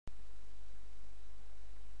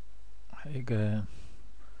Hey guys,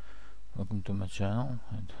 welcome to my channel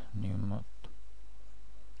and new mod.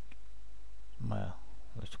 Well,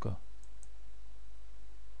 let's go.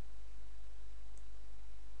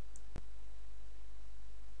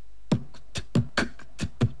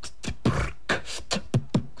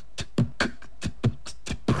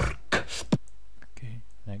 Okay,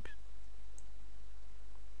 next.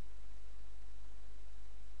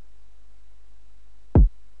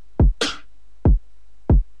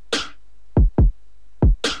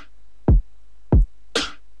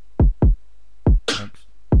 Next.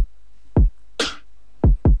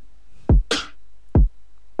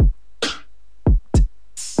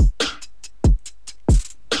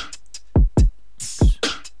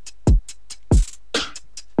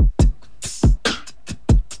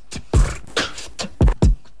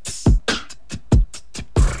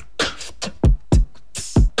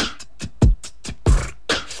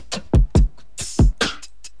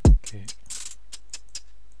 Okay.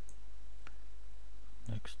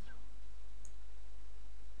 Next.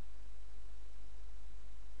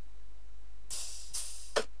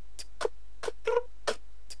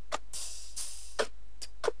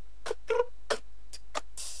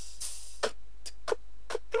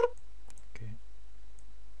 Okay.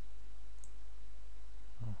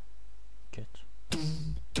 Oh, catch.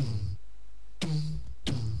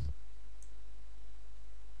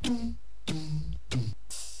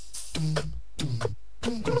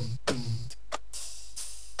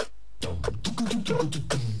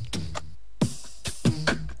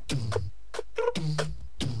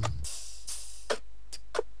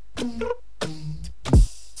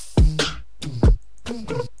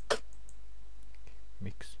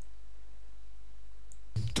 Mix.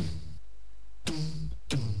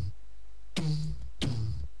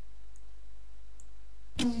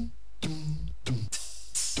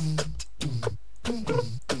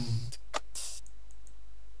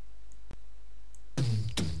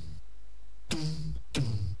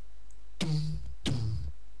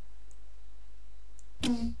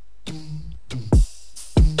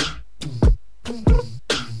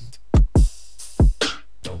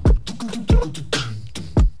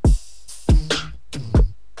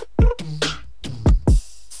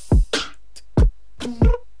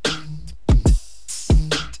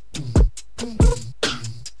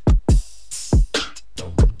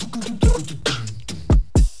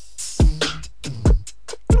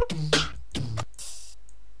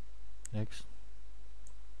 Next. Next.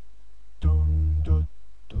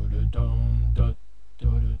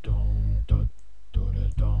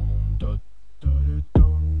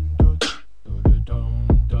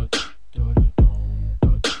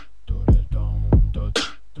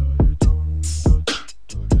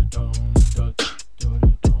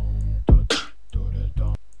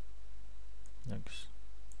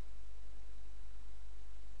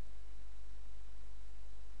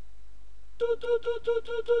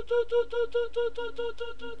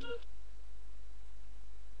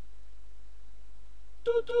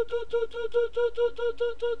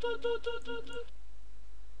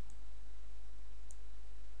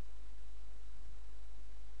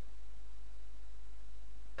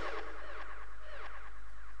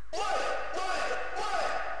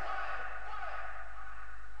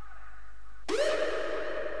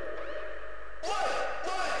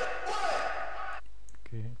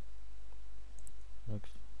 Okay.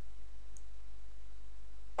 Next.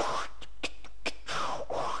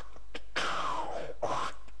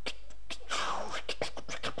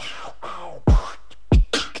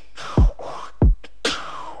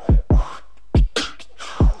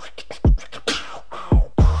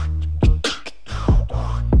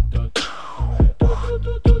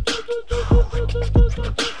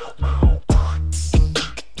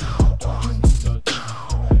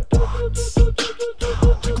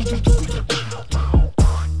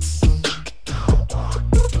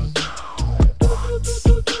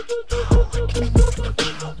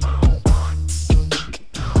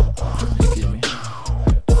 Excuse me.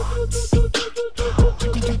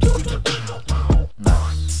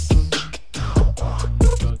 Nice.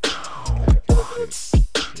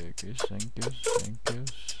 Okay,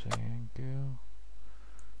 thank you.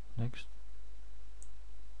 Next.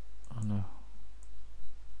 Oh no.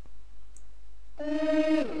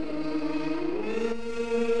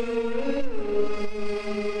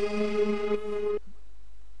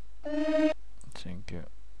 Thank you.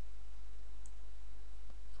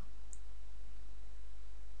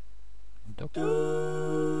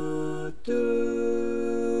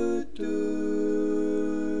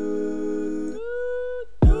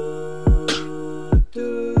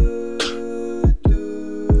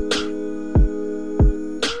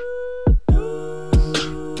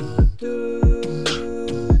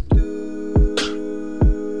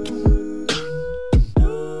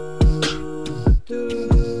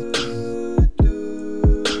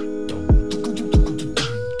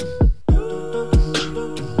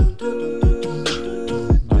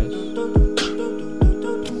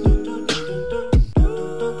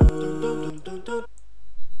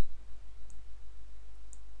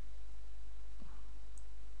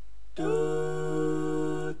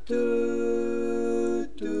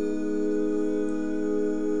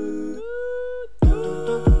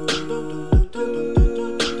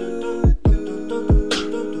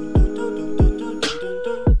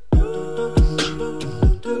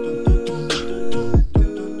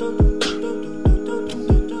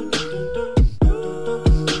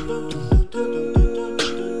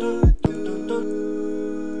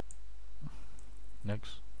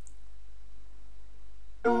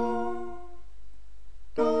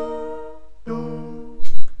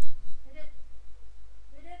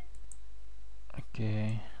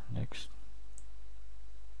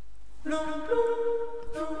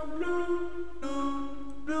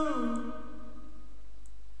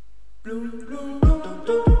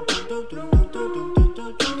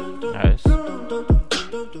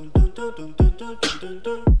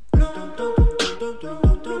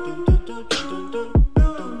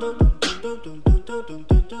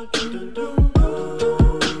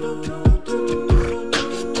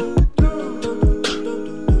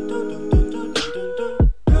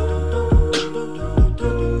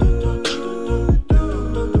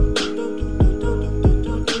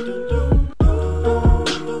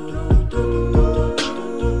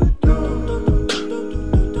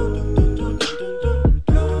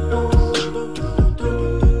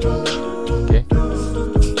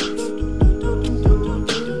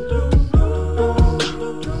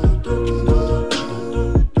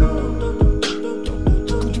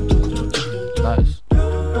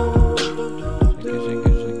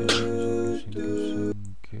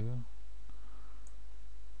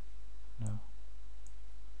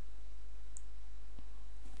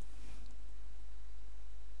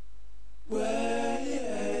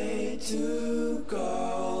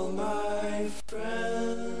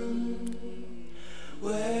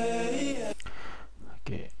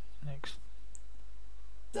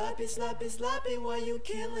 Slappy, why you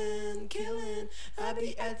killin'? I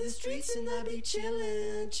be at the streets and I be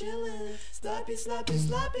chillin'.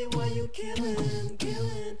 Slappy, why you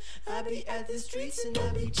killin'? I be at the streets and I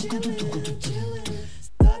be chillin'.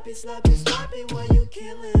 Slappy, why you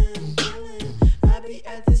killin'? I be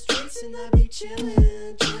at the streets and I be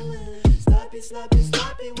chillin'.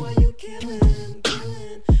 Slappy, why you killin'?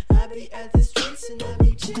 I be at the streets and I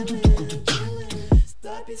be chillin'.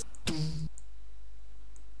 Slappy.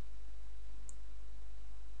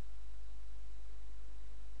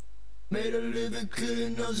 Made a living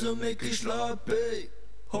killing us, so make it sloppy.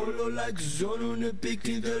 Hollow like zone on the peak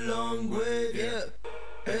to the long way, yeah.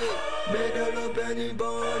 Hey, made all up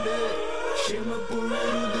anybody. Shima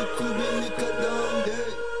burrito, the kubi likadande.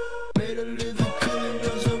 Made a living killing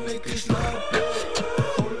us, so make it sloppy.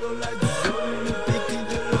 Hollow like zone on the peak to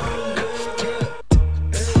the long way, yeah.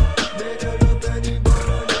 Hey, made all up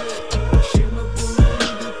anybody. Shima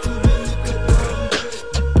burrito, the kubi likadande.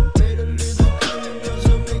 Made a living killing us,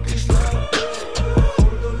 so make it sloppy.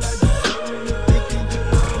 Hollow like zone on the peak to the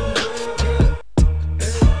long way, yeah.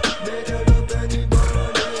 Hey, made all up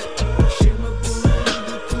anybody. Shima burrito,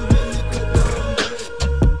 the kubi likadande.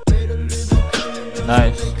 Made a living killing us, so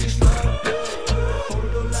Nice. make it sloppy.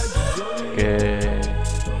 Hollow like zone on the Okay,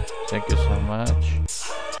 thank you so much.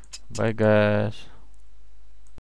 Bye guys.